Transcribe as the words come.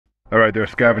Alright, there are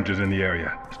scavengers in the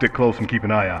area. Stick close and keep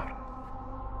an eye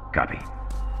out. Copy.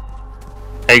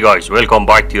 Hey guys, welcome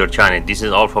back to your channel. This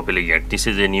is Alpha Player. This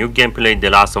is a new gameplay The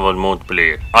Last of Us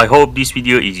multiplayer. I hope this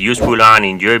video is useful and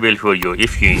enjoyable for you.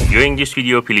 If you're enjoying this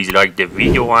video, please like the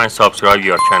video and subscribe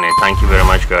your channel. Thank you very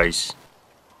much guys.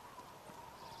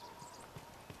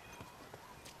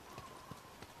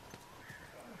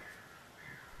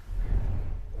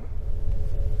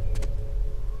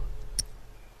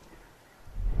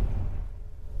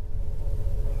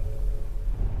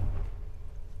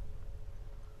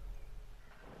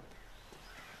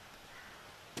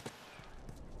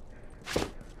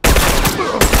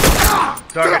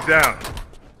 Target down.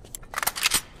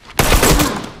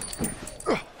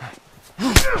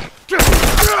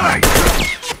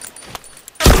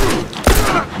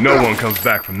 No one comes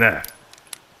back from that.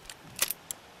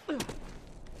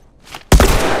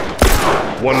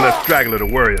 One less straggler to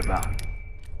worry about.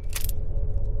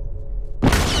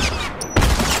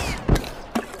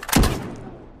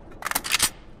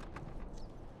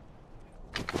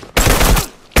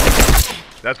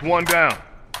 That's one down.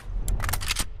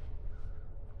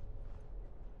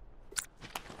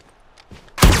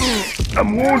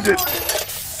 I'm wounded.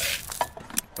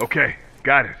 Okay,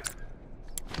 got it.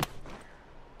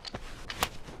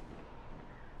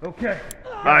 Okay.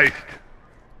 Iced.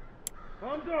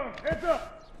 Arms down, heads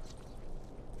up.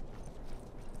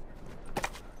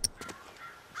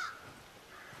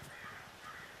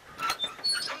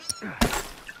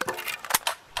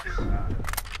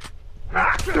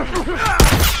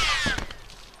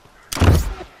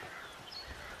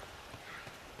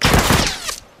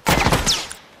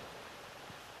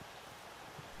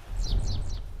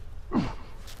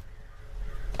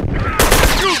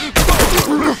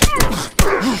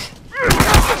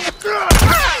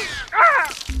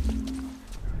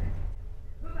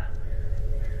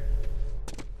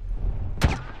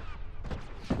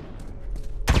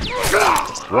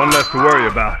 One less to worry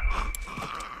about.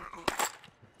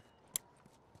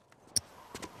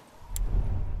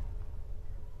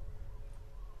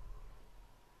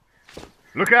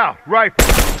 Look out! Rifle!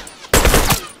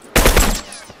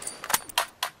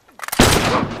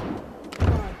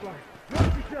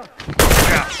 Look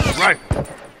out! Rifle!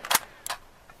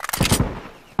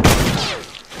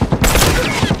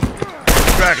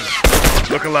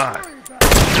 Straggler! Look alive!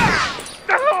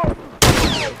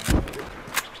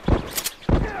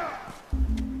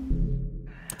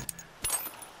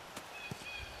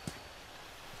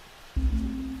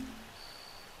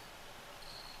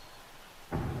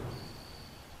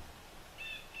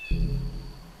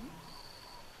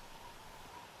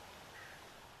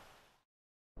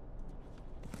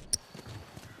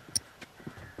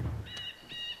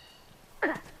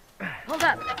 Hold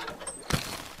up.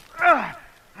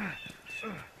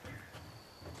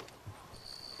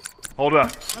 Hold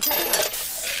up. Okay.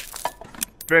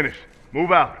 Finish.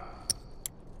 Move out.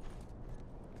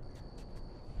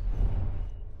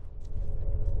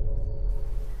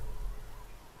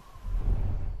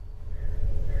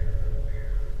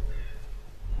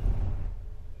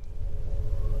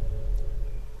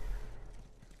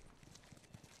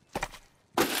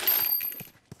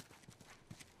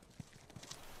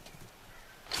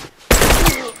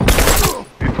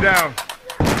 Down.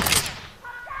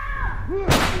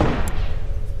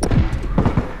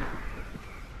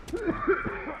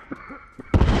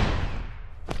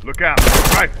 Look out.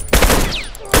 Right.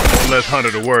 One less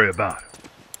hunter to worry about.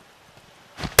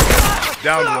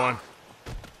 Down one.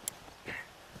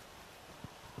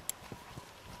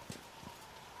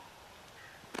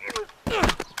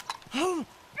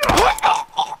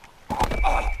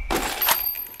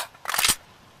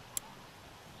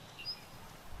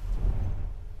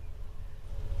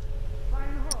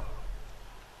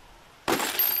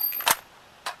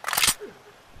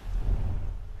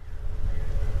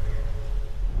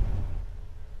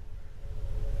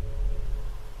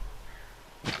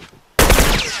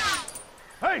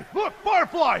 Hey, look!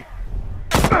 Firefly!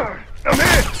 I'm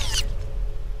hit!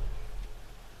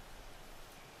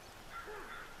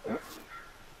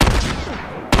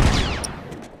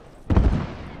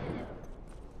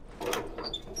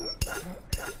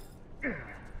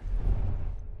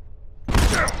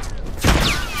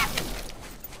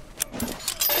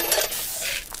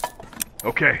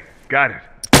 Okay, got it.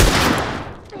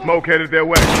 Smoke headed their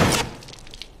way.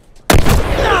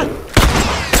 Down.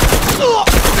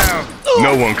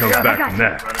 No one comes back from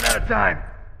that. Running out of time.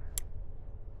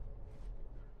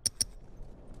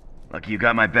 Lucky you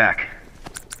got my back.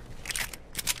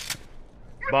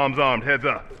 Bombs armed, heads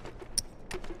up.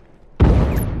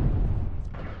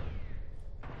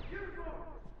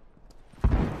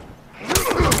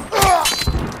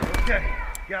 Okay,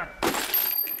 got it.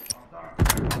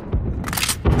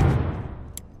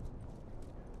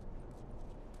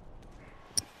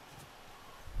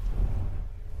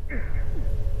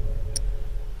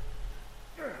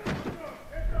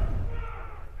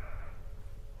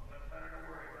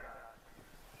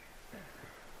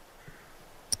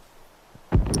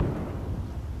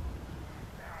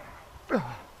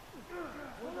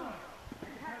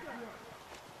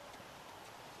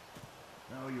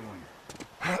 How are you on?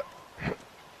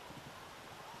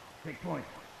 Take point.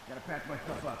 Gotta patch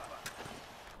myself up.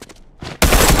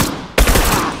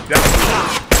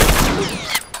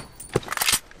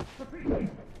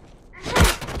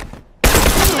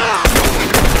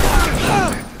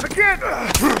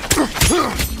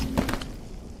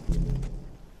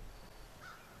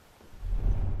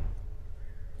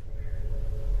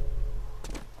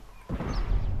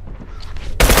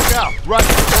 Right.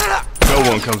 No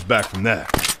one comes back from that.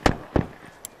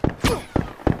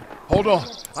 Hold on.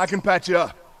 I can patch you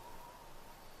up.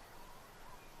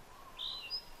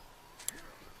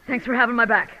 Thanks for having my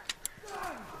back.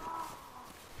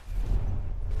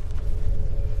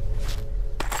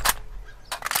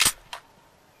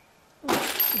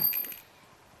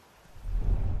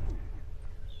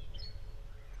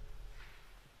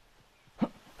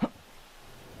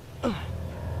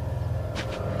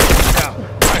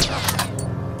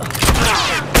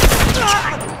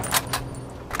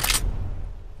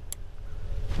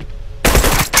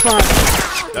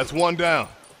 That's one down.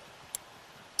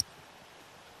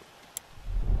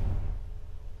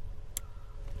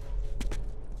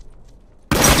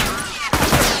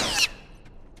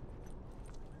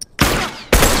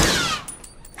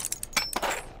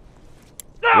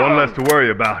 One less to worry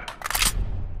about.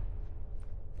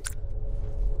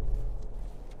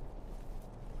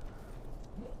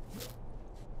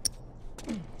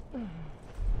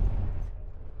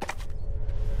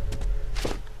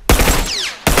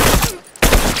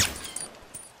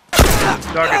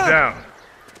 Target down.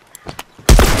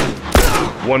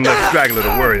 One less straggler to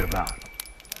worry about.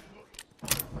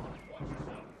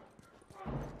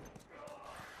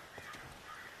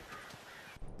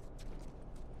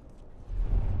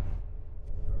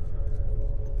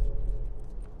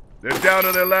 They're down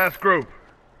to their last group.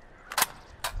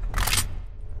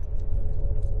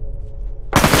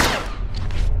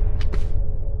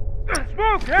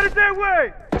 Smoke! Headed that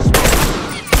way!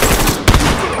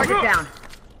 Target down.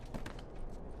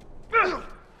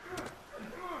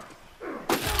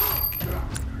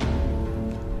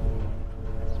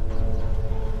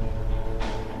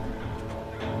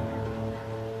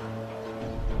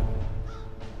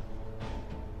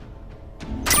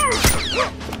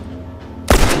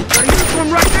 One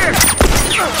right there!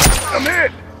 I'm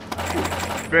hit!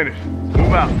 Finished.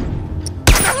 Move out.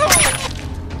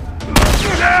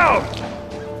 Down!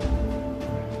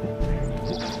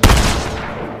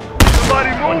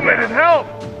 Somebody move it and help!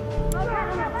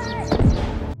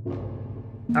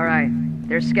 All right.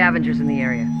 There's scavengers in the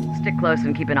area. Stick close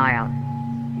and keep an eye out.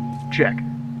 Check.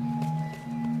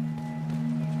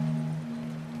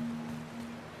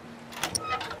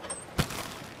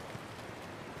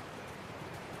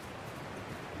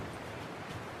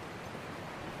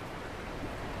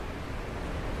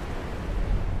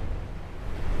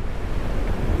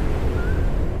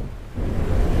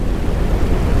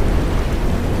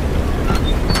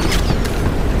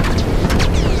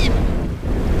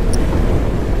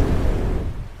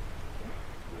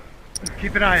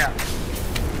 Keep an eye out.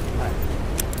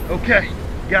 Okay,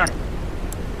 got it.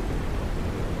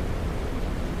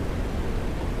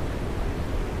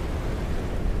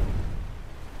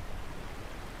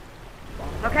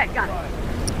 Okay, got it.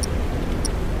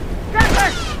 Stand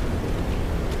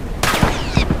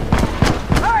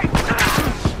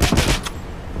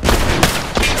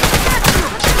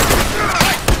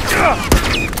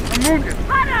I'm wounded.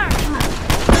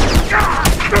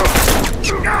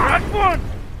 That's one.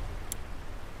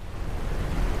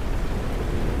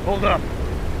 Hold up.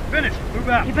 Finish. Move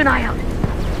out. Keep an eye out.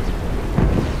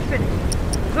 Finish.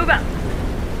 Move out.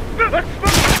 Let's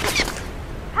move.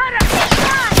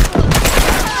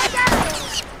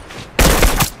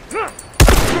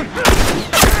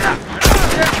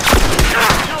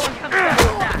 No one comes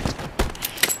back from that.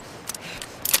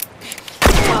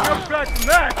 Comes back from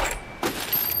that.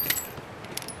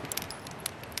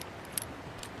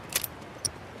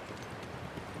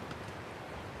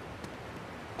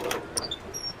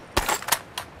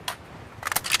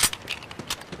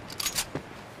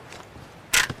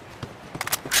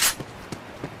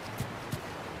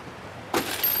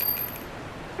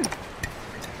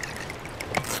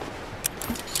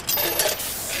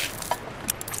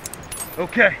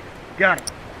 Okay, Got it.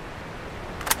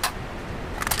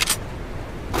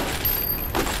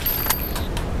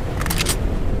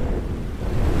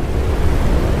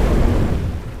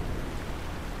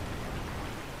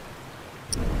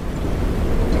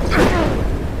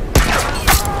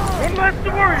 One less to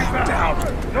worry about. Down.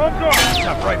 No talking.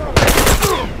 Stop rifle.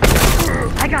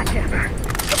 I got you. Come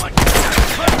on.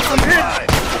 I'm hit.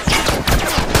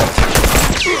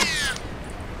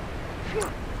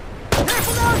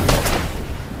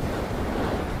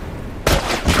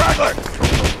 Straggler!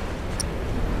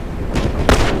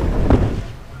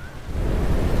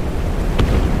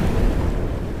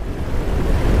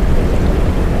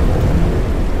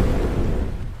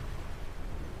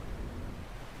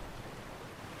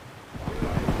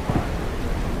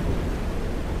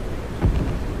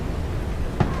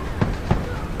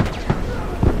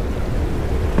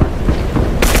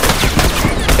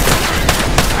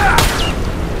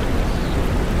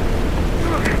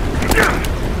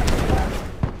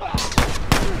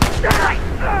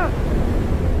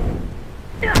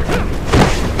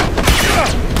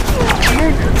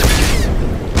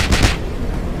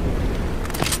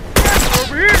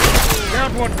 Over here.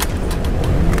 Down one.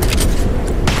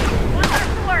 One less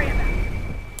to worry about.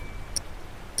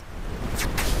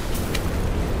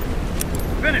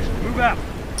 Finished. Move out.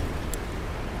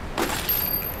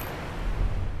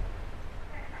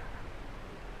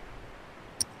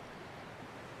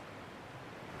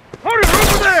 Hunter,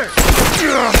 over there!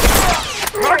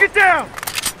 Target down!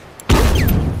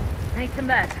 Thanks a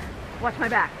mess. Watch my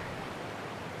back.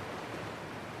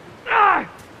 Ah!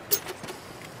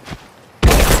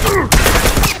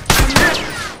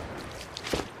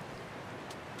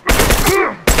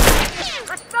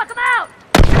 Let's smoke him out!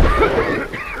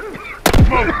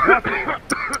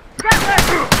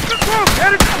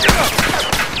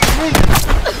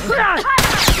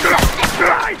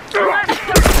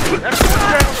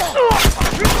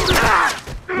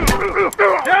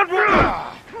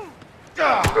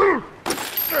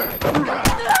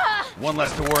 One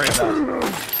less to worry about.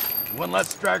 One less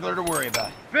straggler to worry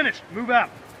about. Finished. Move out.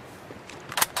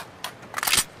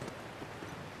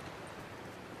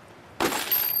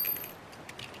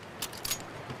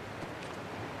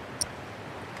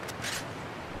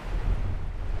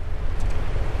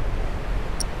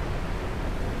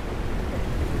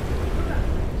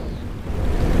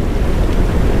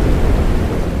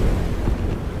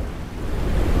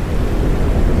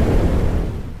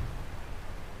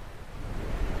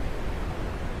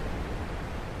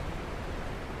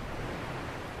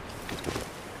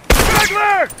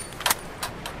 Straggler!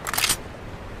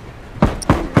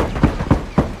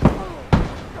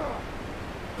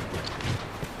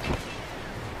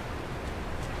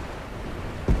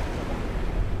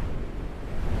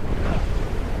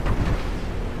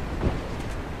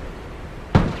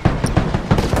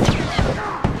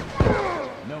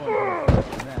 No one can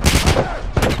do that.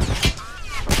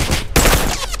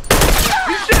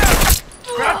 He's down!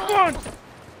 Crash one!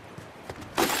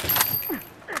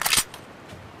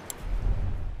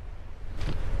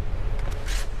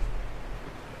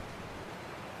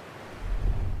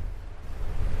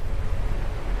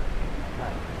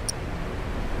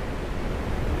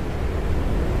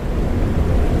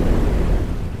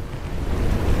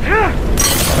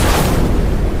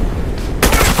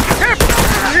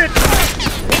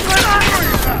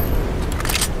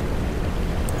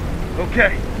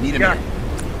 Okay. Need a got minute.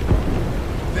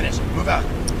 Finish. Move out.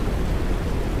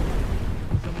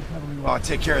 I'll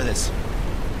take care of this.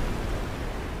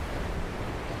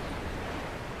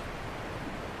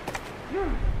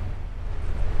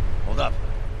 Hold up.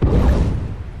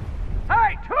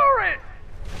 Hey, tourist!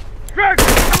 Straggler,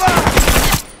 come on!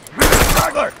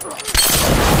 Straggler!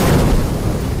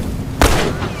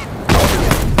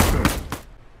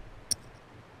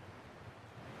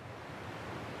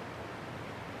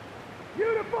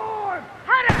 Uniform!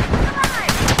 Hunter!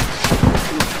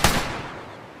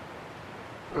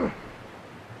 Come on!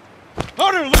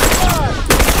 Hunter, look alive!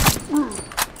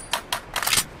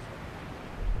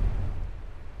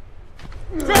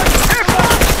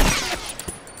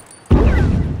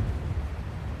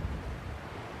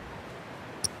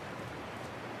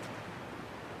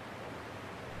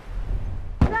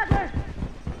 Straggler!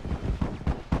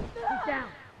 He's down.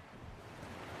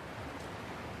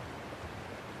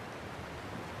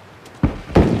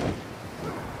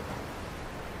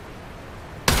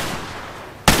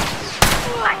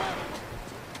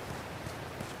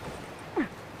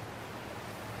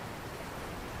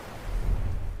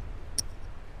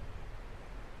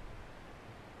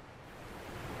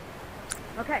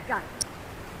 Okay, got it.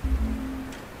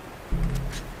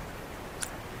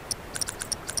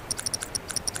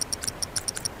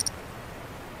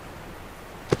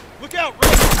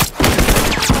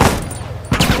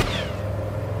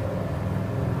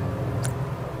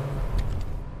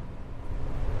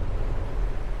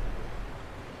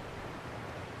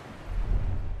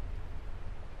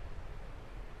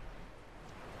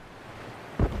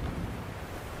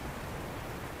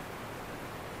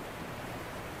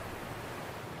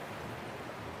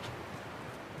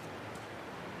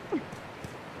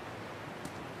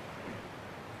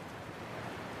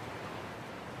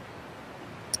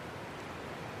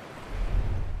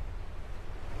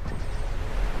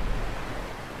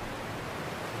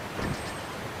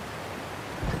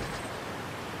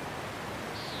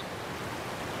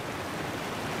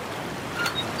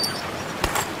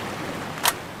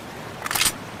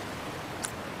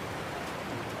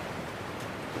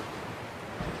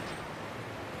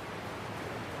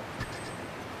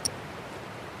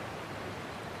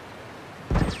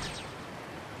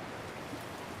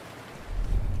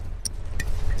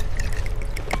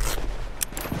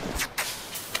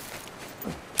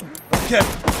 Okay,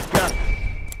 got it.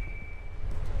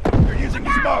 They're using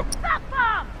smoke.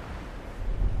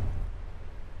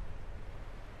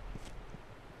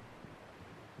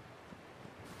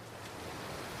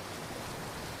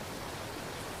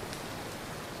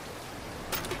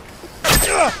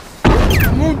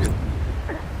 I'm wounded.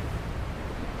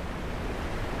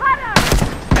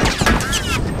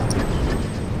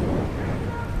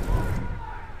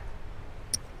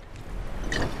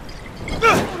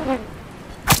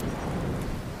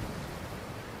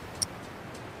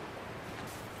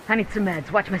 I need some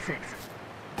meds. Watch my six.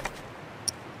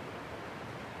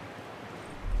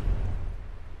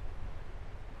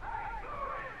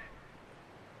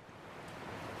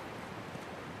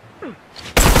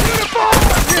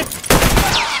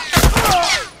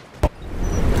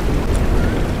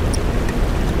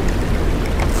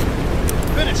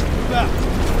 Finished. Move out.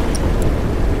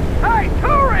 Hey,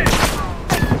 tourist!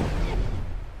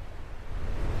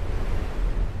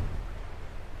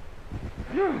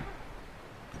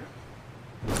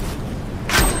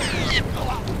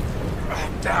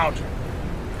 Down.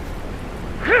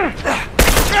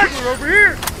 Straggler over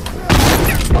here!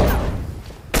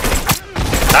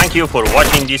 Thank you for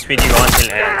watching this video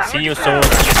until end. See you soon in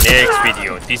the next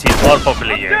video. This is Alpha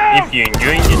Player. If you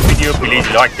enjoyed this video, please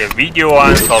like the video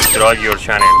and subscribe your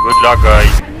channel. Good luck,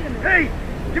 guys. Hey,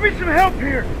 give me some help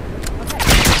here!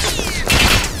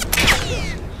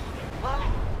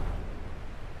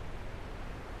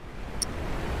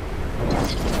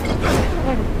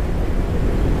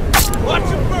 Watch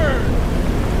it burn!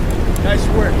 Nice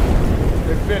work.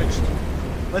 They're finished.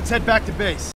 Let's head back to base.